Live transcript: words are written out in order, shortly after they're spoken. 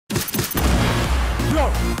No!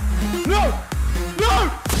 No!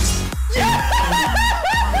 No! Yeah!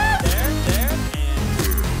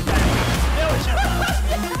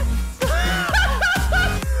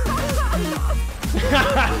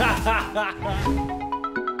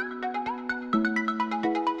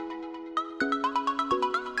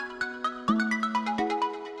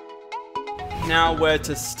 Now where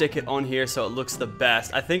to stick it on here so it looks the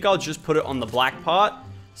best. I think I'll just put it on the black part.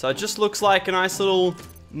 So it just looks like a nice little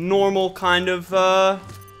normal kind of,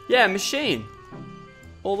 yeah, machine.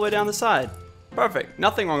 All the way down the side. Perfect.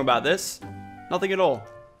 Nothing wrong about this. Nothing at all.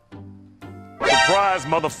 Surprise,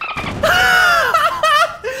 motherfucker.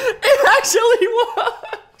 It actually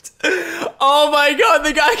worked. Oh my god,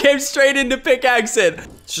 the guy came straight into pickaxe it.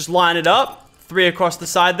 Let's just line it up. 3 across the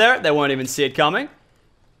side there. They won't even see it coming.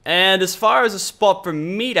 And as far as a spot for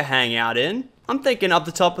me to hang out in, I'm thinking up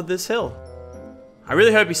the top of this hill. I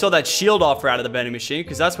really hope he saw that shield offer out of the vending machine,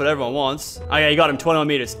 because that's what everyone wants. Oh yeah, you got him, 21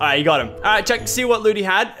 meters. All right, you got him. All right, check to see what loot he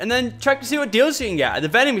had, and then check to see what deals you can get at the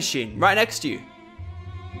vending machine right next to you.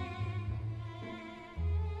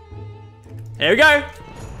 Here we go.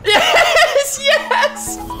 Yes,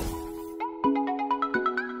 yes!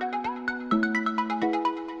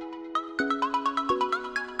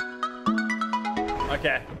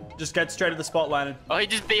 Okay, just get straight to the spot, Lachlan. Oh,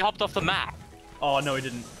 he hopped off the map. Oh, no, he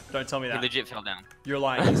didn't. Don't tell me that. He legit fell down. You're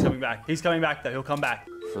lying. He's coming back. He's coming back, though. He'll come back.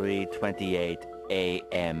 3:28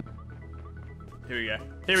 a.m. Here we go.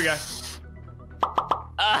 Here we go.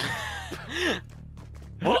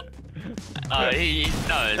 What? No.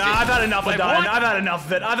 I've had enough of dying. I've had enough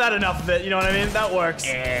of it. I've had enough of it. You know what I mean? That works.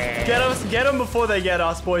 Get them before they get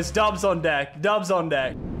us, boys. Dubs on deck. Dubs on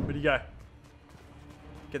deck. Where'd you go?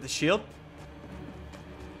 Get the shield.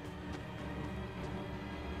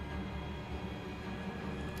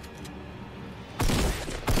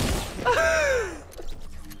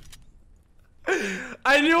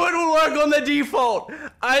 I knew it would work on the default.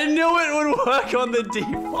 I knew it would work on the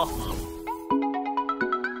default.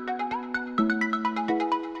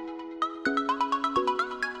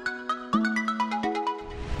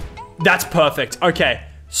 That's perfect. Okay,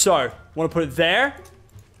 so want to put it there,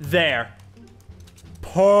 there.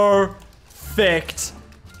 Perfect.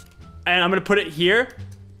 And I'm gonna put it here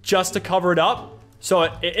just to cover it up. So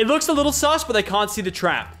it looks a little sus, but they can't see the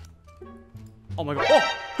trap. Oh my god. Oh,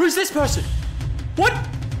 who's this person? What?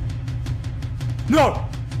 No!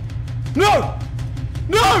 No!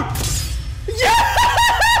 No! Yes!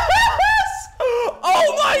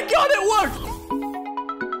 Oh my god, it worked!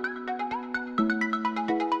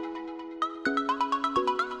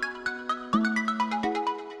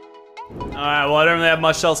 Alright, well I don't really have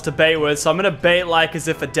much else to bait with, so I'm gonna bait like as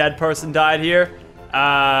if a dead person died here.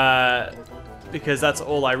 Because that's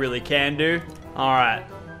all I really can do. Alright,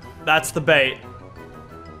 that's the bait.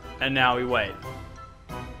 And now we wait.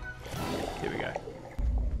 Here we go.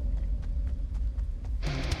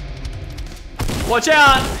 Watch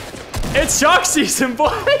out! It's shark season, boy!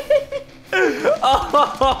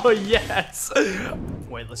 Oh, yes!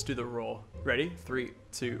 Wait, let's do the raw. Ready? 3,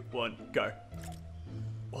 2, 1, go.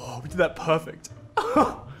 Oh, we did that perfect.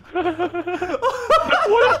 What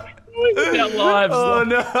lives? Oh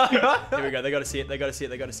no! Here we go. They gotta see it. They gotta see it.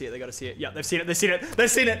 They gotta see it. They gotta see it. Yeah, they've seen it. They've seen it. They've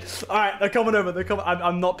seen it. All right, they're coming over. They're coming.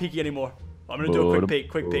 I'm not peeking anymore. I'm gonna do a quick peek.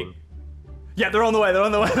 Quick peek. Yeah, they're on the way. They're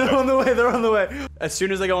on the way. They're on the way. They're on the way. As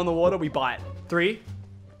soon as they go in the water, we bite. 3,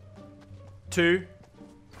 2,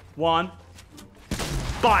 1.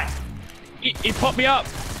 Bite. He popped me up.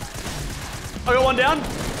 I got one down.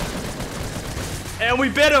 And we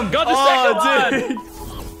bit him. Got the second one. Dude.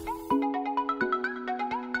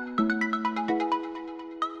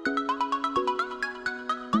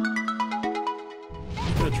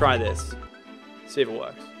 I'm gonna try this. See if it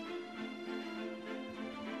works.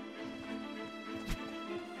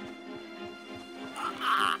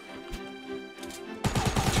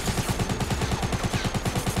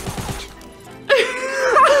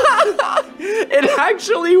 It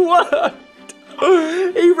actually worked.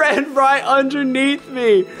 He ran right underneath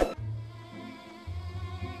me.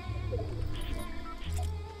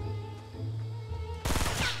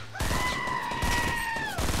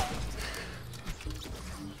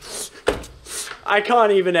 I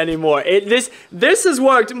can't even anymore. This has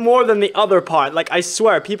worked more than the other part. Like, I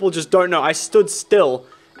swear, people just don't know. I stood still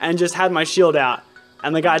and just had my shield out,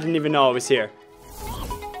 and the guy didn't even know I was here.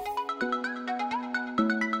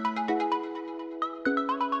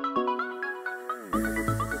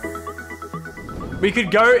 We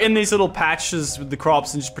could go in these little patches with the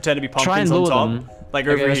crops and just pretend to be pumpkins on top. Like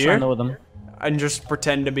over here. And just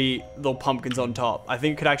pretend to be little pumpkins on top. I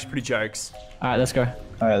think it could actually be pretty jokes. Alright, let's go.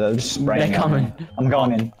 Alright, they're just spraying. They're coming. I'm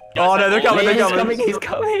going in. Oh no, they're coming, they're He's coming. coming, he's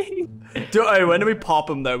coming. Hey, when do we pop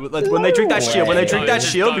them though? When they drink that shield, when they drink that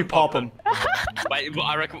Just shield, don't we pop them. Wait,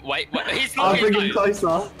 I reckon. Wait. He's I'll not bring him here.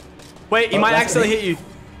 closer. Wait, he might that's accidentally me. hit you.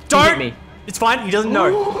 Don't! me. It's fine, he doesn't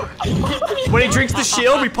know. When he drinks the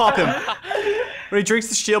shield, we pop him. When he drinks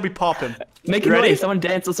the shield, we pop him. Make a Ready? noise, someone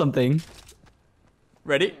dance or something.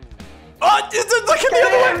 Ready? Oh, look at the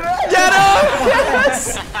other one! Get him!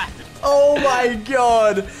 Yes! Oh my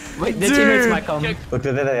god. Wait, their Dude. teammates might come. Look,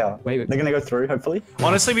 there they are. Wait. They're gonna go through, hopefully.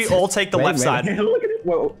 Honestly, we all take the left side. Look at it.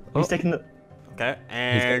 Whoa, he's taking the. Okay,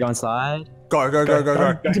 He's gonna and go inside. go.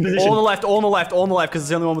 Into position. All on the left, because it's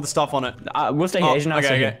the only one with the stuff on it. We'll stay here. Oh, Asian, I'll okay,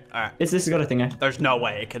 stay okay. here. Alright. This has got a thing, eh? There's no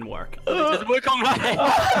way it can work. Does Wukong right?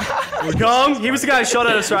 Wukong, he was the guy who shot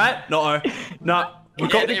at us, right? No. No.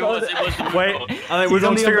 Wukong, It was the wait, Wukong. I think He's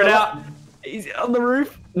on Wukong's the figured it umbrella. out. He's on the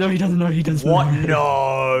roof. No, he doesn't know. He doesn't know. What?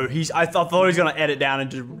 No. I thought he was gonna edit down and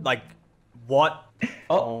just like, what?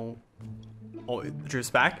 Oh, Drew's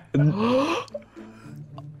back. No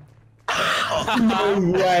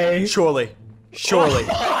way. Surely.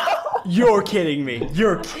 You're kidding me.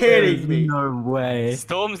 No way.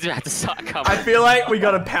 Storm's about to start coming. I feel like we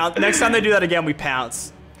gotta pounce. Next time they do that again, we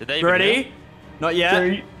pounce. Did they even Ready? hear? Not yet.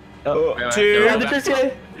 Three. Oh. Wait, Two. they're The back.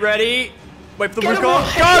 Tristan. Ready? Wait for the Get him Wukong.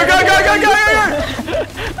 off. Go!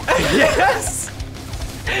 Yes!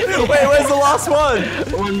 Wait, where's the last one?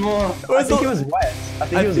 One more. I Where's think the... he was west. I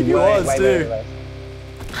think I he was think he way, was, way, too. way west.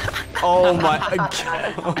 Oh my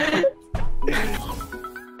god.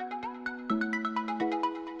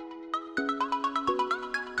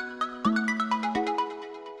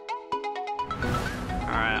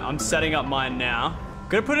 Alright, I'm setting up mine now.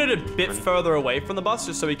 Gonna put it a bit further away from the bus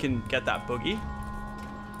just so we can get that boogie.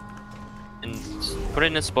 And just put it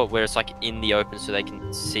in a spot where it's like in the open so they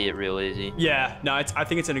can see it real easy. Yeah, no, I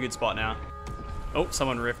think it's in a good spot now. Oh,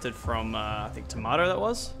 someone rifted from, I think Tomato that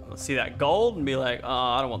was. Let's see that gold and be like, oh,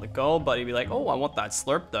 I don't want the gold, but he'd be like, oh, I want that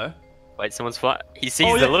slurp though. Wait, someone's flying. He sees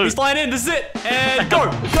Oh, the yeah, loot. he's flying in, this is it! And go!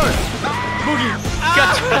 Boogie!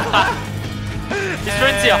 His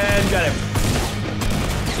friend's here. And got him.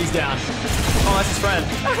 He's down. Oh, that's his friend.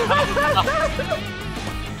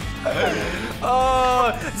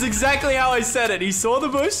 Oh, it's exactly how I said it. He saw the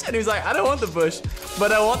bush and he was like, I don't want the bush,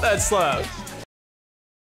 but I want that slurp.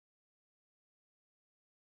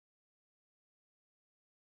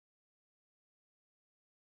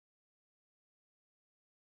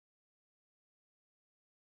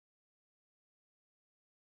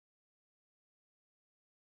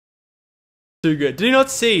 Too good. Did you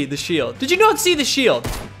not see the shield? Did you not see the shield?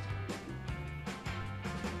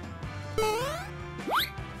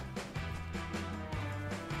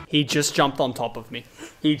 He just jumped on top of me.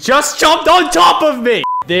 He just jumped on top of me!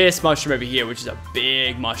 This mushroom over here, which is a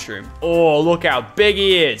big mushroom. Oh, look how big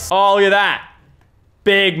he is. Oh, look at that.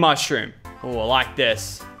 Big mushroom. Oh, I like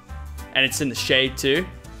this. And it's in the shade too.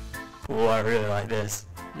 Oh, I really like this.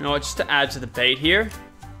 You know what, just to add to the bait here.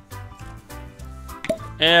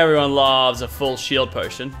 Everyone loves a full shield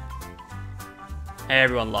potion.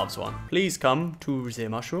 Everyone loves one. Please come to the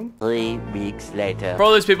mushroom. 3 weeks later. For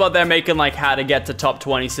all those people out there making like how to get to top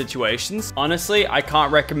 20 situations, honestly, I can't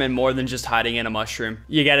recommend more than just hiding in a mushroom.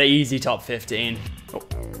 You get an easy top 15. Oh.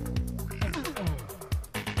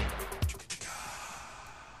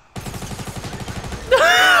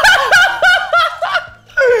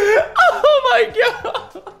 Oh my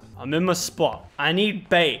god. I'm in my spot. I need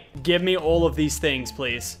bait. Give me all of these things,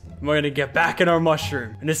 please. We're gonna get back in our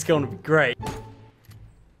mushroom, and it's gonna be great.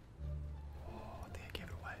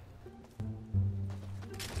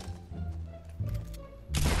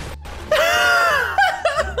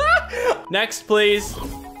 Next, please. So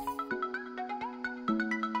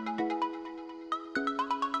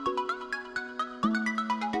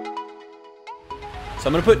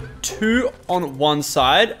I'm gonna put 2 on one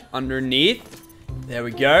side underneath. There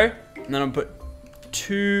we go. And then I'm gonna put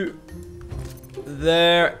 2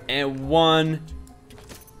 there and 1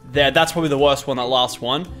 there. That's probably the worst one, that last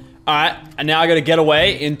one. All right, and now I gotta get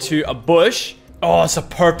away into a bush. Oh, it's a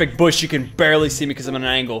perfect bush. You can barely see me because I'm at an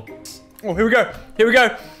angle. Oh, here we go. Here we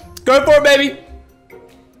go. Go for it, baby.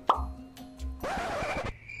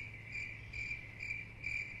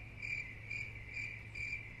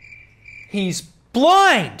 He's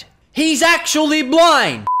blind. He's actually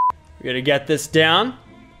blind. We gotta get this down.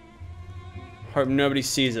 Hope nobody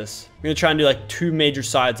sees us. I'm gonna try and do like 2 major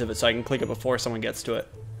sides of it so I can click it before someone gets to it.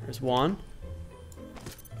 There's 1.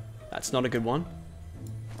 That's not a good one.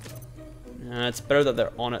 It's better that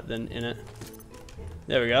they're on it than in it.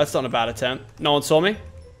 There we go. That's not a bad attempt. No one saw me.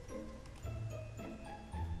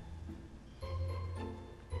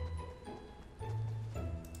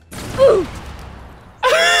 Ooh.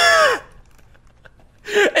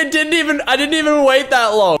 I didn't even wait that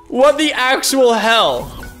long. What the actual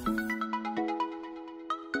hell?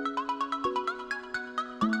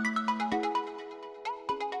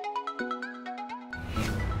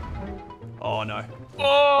 Oh no.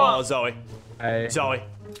 Oh, Zoe. Hey, Zoe.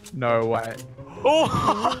 no way.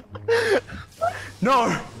 Oh!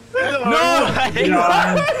 No.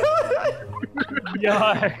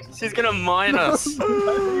 Yeah. She's gonna mine us.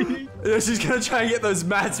 She's gonna try and get those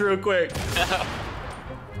mats real quick.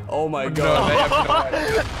 Oh my god. They have no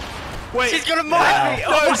idea. Wait. She's gonna mine me.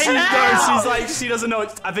 No, she's like, she doesn't know.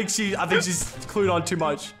 I think she's clued on too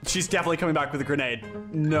much. She's definitely coming back with a grenade.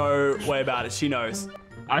 No way about it. She knows.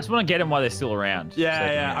 I just want to get them while they're still around. Yeah, so they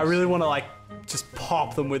can yeah. I use. really want to like just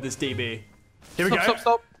pop them with this DB. Here we go.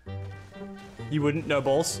 Stop. You wouldn't? No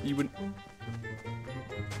balls? You wouldn't?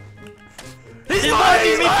 He's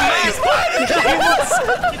mining me. He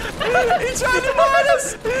tried to mine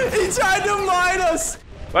us! He tried to mine us!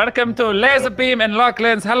 Welcome to Laser Beam and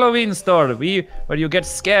Lachlan's Halloween store. Where you get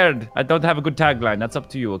scared. I don't have a good tagline. That's up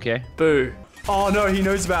to you, okay? Boo. Oh no, he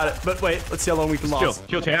knows about it. But wait, let's see how long we can last.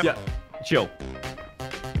 Chill, champ. Yeah. Chill.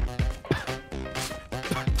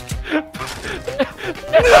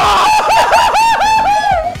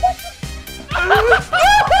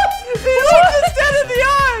 He looked us dead in the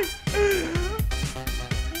eye!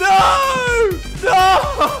 No! No!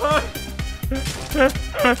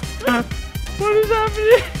 What is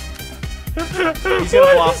happening? He's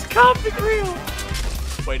gonna blast. This can't be real.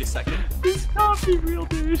 Wait a second. This can't be real,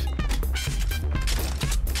 dude.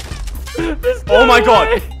 Oh my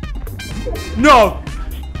god! No!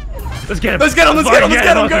 Let's get him. Let's get him! Let's get him! Let's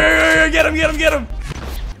get him! Go, Lachlan. go, go, get him! Get him! Get him!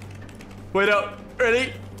 Wait up!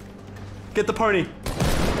 Ready? Get the pony.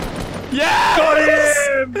 Yeah! Got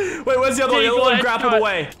him! Wait, where's the other one? The other one grappled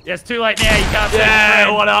away. Yeah, it's too late now. You can't.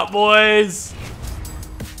 Yeah! What up, boys?